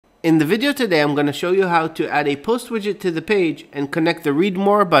In the video today, I'm going to show you how to add a post widget to the page and connect the Read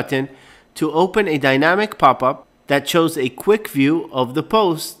More button to open a dynamic pop-up that shows a quick view of the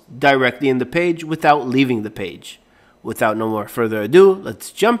post directly in the page without leaving the page. Without no more further ado,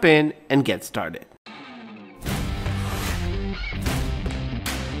 let's jump in and get started.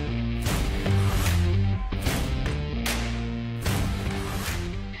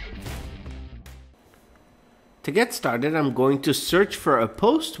 To get started, I'm going to search for a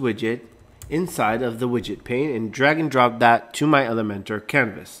post widget inside of the widget pane and drag and drop that to my Elementor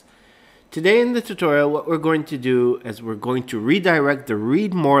canvas. Today in the tutorial, what we're going to do is we're going to redirect the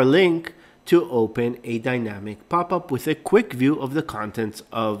Read More link to open a dynamic pop-up with a quick view of the contents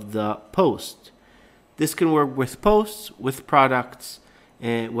of the post. This can work with posts, with products,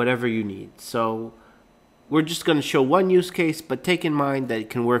 and whatever you need. So we're just going to show one use case, but take in mind that it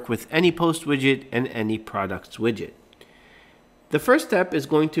can work with any post widget and any products widget. The first step is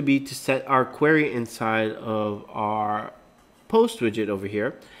going to be to set our query inside of our post widget over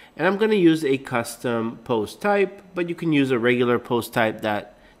here. And I'm going to use a custom post type, but you can use a regular post type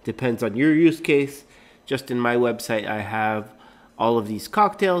that depends on your use case. Just in my website, I have all of these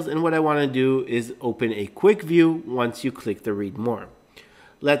cocktails, and what I want to do is open a quick view once you click the Read More.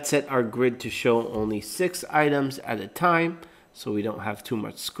 Let's set our grid to show only 6 items at a time so we don't have too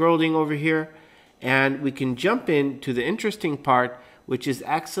much scrolling over here. And we can jump into the interesting part, which is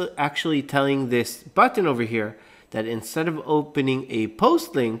actually telling this button over here that instead of opening a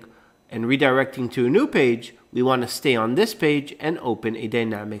post link and redirecting to a new page, we want to stay on this page and open a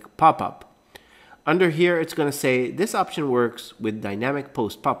dynamic pop-up. Under here, it's going to say this option works with dynamic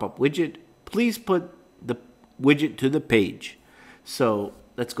post pop-up widget. Please put the widget to the page. So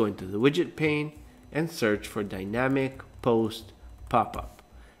let's go into the widget pane and search for dynamic post pop-up.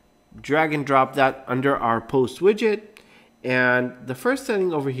 Drag and drop that under our post widget. And the first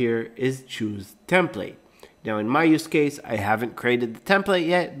setting over here is choose template. Now in my use case, I haven't created the template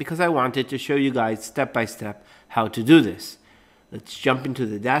yet because I wanted to show you guys step by step how to do this. Let's jump into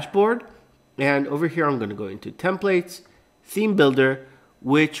the dashboard. And over here, I'm going to go into templates, theme builder,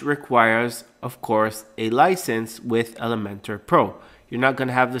 which requires, of course, a license with Elementor Pro. You're not going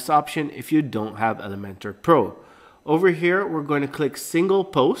to have this option if you don't have Elementor Pro. Over here, we're going to click single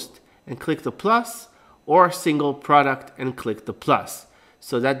post and click the plus, or single product and click the plus.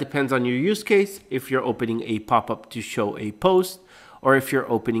 So that depends on your use case, if you're opening a pop-up to show a post, or if you're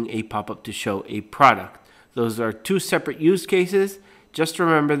opening a pop-up to show a product. Those are two separate use cases. Just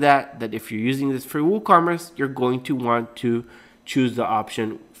remember that if you're using this for WooCommerce, you're going to want to choose the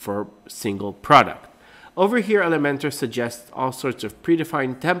option for single product. Over here, Elementor suggests all sorts of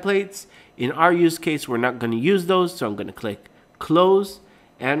predefined templates. In our use case, we're not going to use those, so I'm going to click close,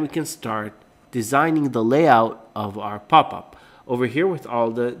 and we can start designing the layout of our pop-up over here with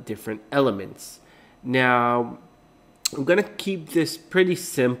all the different elements. Now, I'm going to keep this pretty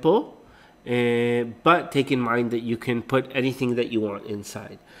simple, but take in mind that you can put anything that you want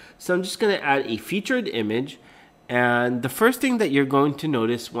inside. So I'm just going to add a featured image. And the first thing that you're going to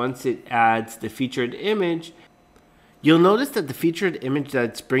notice once it adds the featured image, you'll notice that the featured image that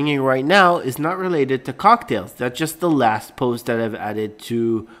it's bringing right now is not related to cocktails. That's just the last post that I've added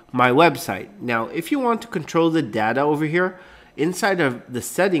to my website. Now, if you want to control the data over here, inside of the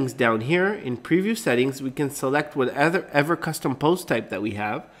settings down here in preview settings, we can select whatever custom post type that we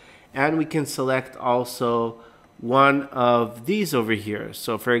have. And we can select also one of these over here.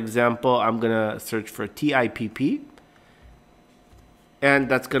 So for example, I'm going to search for TIPP, and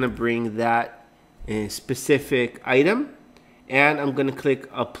that's going to bring that specific item. And I'm going to click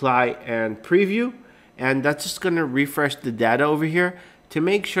apply and preview, and that's just going to refresh the data over here to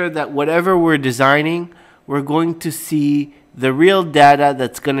make sure that whatever we're designing, we're going to see the real data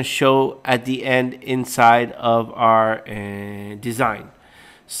that's going to show at the end inside of our design.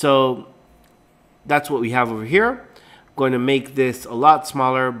 So that's what we have over here. I'm going to make this a lot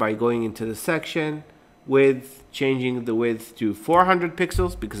smaller by going into the section width, changing the width to 400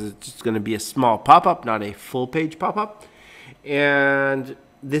 pixels because it's just going to be a small pop-up, not a full page pop-up. And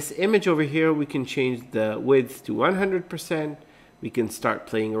this image over here, we can change the width to 100%. We can start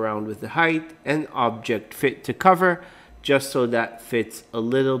playing around with the height and object fit to cover, just so that fits a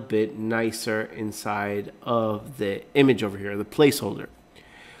little bit nicer inside of the image over here, the placeholder.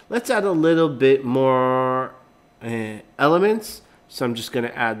 Let's add a little bit more elements. So I'm just going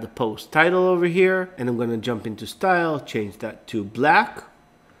to add the post title over here, and I'm going to jump into style, change that to black,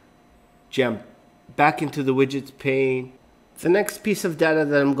 jump back into the widgets pane. The next piece of data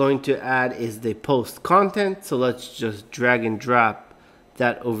that I'm going to add is the post content. So let's just drag and drop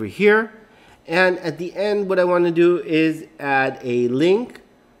that over here. And at the end, what I want to do is add a link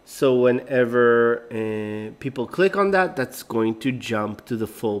So whenever people click on that, that's going to jump to the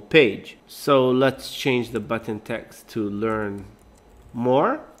full page. So let's change the button text to learn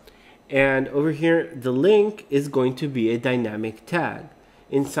more. And over here, the link is going to be a dynamic tag.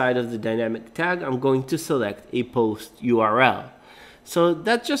 Inside of the dynamic tag, I'm going to select a post URL. So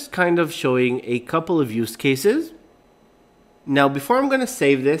that's just kind of showing a couple of use cases. Now, before I'm going to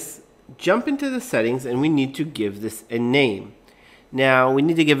save this, jump into the settings and we need to give this a name. Now, we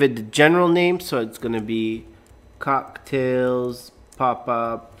need to give it the general name, so it's going to be Cocktails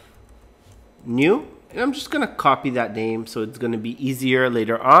Popup New. And I'm just going to copy that name so it's going to be easier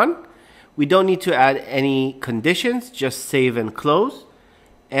later on. We don't need to add any conditions, just save and close.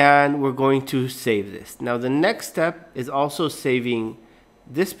 And we're going to save this. Now, the next step is also saving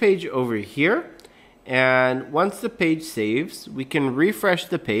this page over here. And once the page saves, we can refresh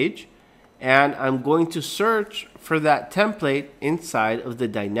the page. And I'm going to search for that template inside of the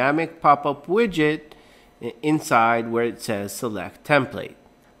dynamic pop-up widget inside where it says select template.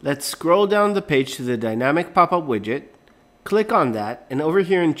 Let's scroll down the page to the dynamic pop-up widget, click on that, and over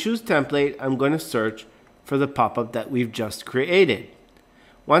here in choose template, I'm going to search for the pop-up that we've just created.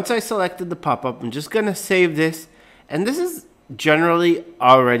 Once I selected the pop-up, I'm just going to save this, and this is generally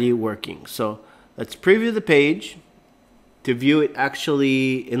already working. So let's preview the page to view it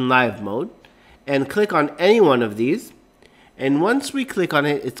actually in live mode and click on any one of these. And once we click on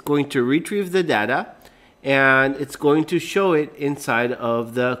it, it's going to retrieve the data and it's going to show it inside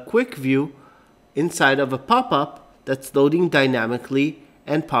of the quick view inside of a pop-up that's loading dynamically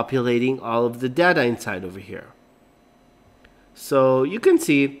and populating all of the data inside over here. So you can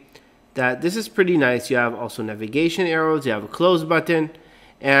see that this is pretty nice. You have also navigation arrows, you have a close button,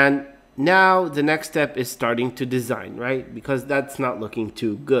 and now the next step is starting to design, right? Because that's not looking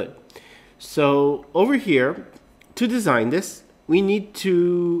too good. So over here, to design this, we need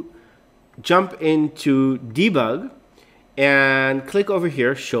to jump into debug and click over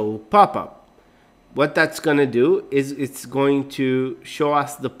here, show pop-up. What that's going to do is it's going to show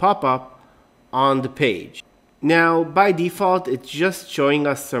us the pop-up on the page. Now, by default, it's just showing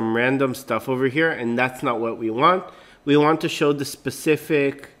us some random stuff over here, and that's not what we want. We want to show the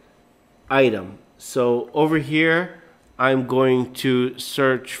specific item. So over here, I'm going to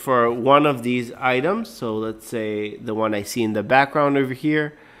search for one of these items. So let's say the one I see in the background over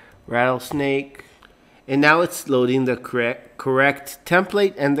here, rattlesnake. And now it's loading the correct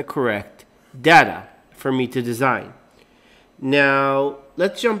template and the correct data for me to design. Now,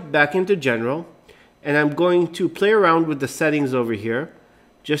 let's jump back into general. And I'm going to play around with the settings over here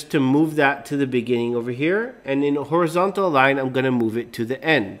just to move that to the beginning over here. And in a horizontal line, I'm going to move it to the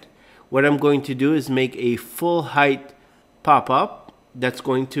end. What I'm going to do is make a full height pop-up that's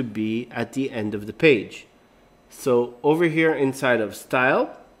going to be at the end of the page. So over here inside of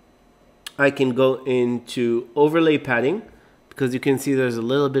style, I can go into overlay padding because you can see there's a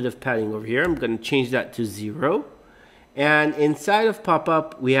little bit of padding over here. I'm going to change that to 0. And inside of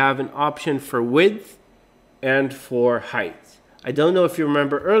pop-up, we have an option for width and for height. I don't know if you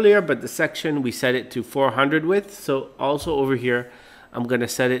remember earlier, but the section we set it to 400 width. So also over here, I'm going to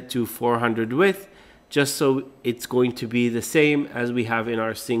set it to 400 width, just so it's going to be the same as we have in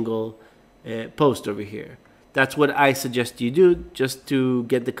our single post over here. That's what I suggest you do, just to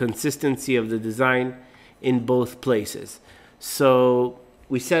get the consistency of the design in both places. So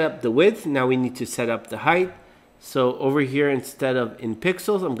we set up the width, now we need to set up the height. So over here, instead of in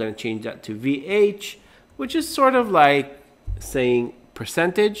pixels, I'm going to change that to VH, which is sort of like saying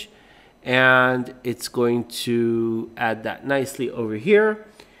percentage. And it's going to add that nicely over here.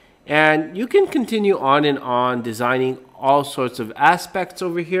 And you can continue on and on designing all sorts of aspects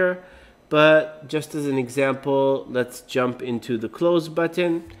over here. But just as an example, let's jump into the close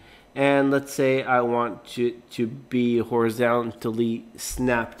button. And let's say I want it to be horizontally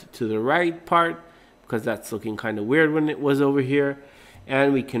snapped to the right part, because that's looking kind of weird when it was over here.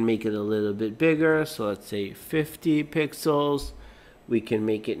 And we can make it a little bit bigger. So let's say 50 pixels. We can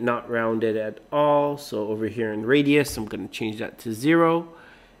make it not rounded at all. So over here in radius, I'm going to change that to 0.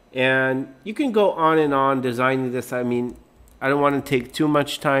 And you can go on and on designing this. I mean, I don't want to take too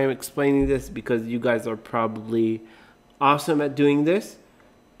much time explaining this because you guys are probably awesome at doing this.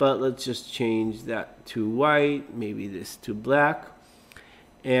 But let's just change that to white, maybe this to black.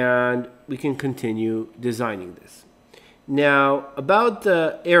 And we can continue designing this. Now, about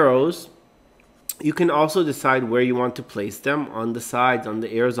the arrows, you can also decide where you want to place them, on the sides, on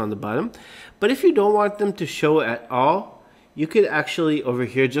the arrows on the bottom. But if you don't want them to show at all, you could actually over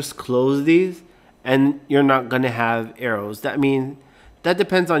here just close these and you're not going to have arrows. That means that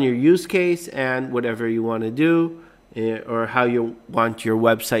depends on your use case and whatever you want to do. or how you want your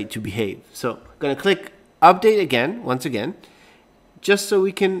website to behave. So I'm going to click update again, once again, just so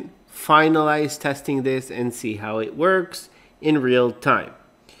we can finalize testing this and see how it works in real time.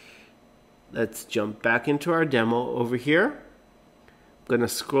 Let's jump back into our demo over here. I'm going to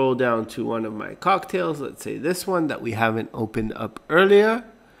scroll down to one of my cocktails. Let's say this one that we haven't opened up earlier.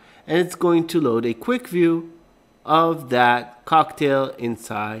 And it's going to load a quick view of that cocktail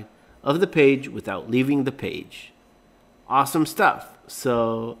inside of the page without leaving the page. Awesome stuff.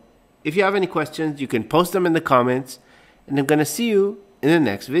 So if you have any questions, you can post them in the comments, and I'm going to see you in the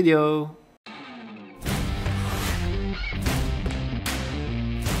next video.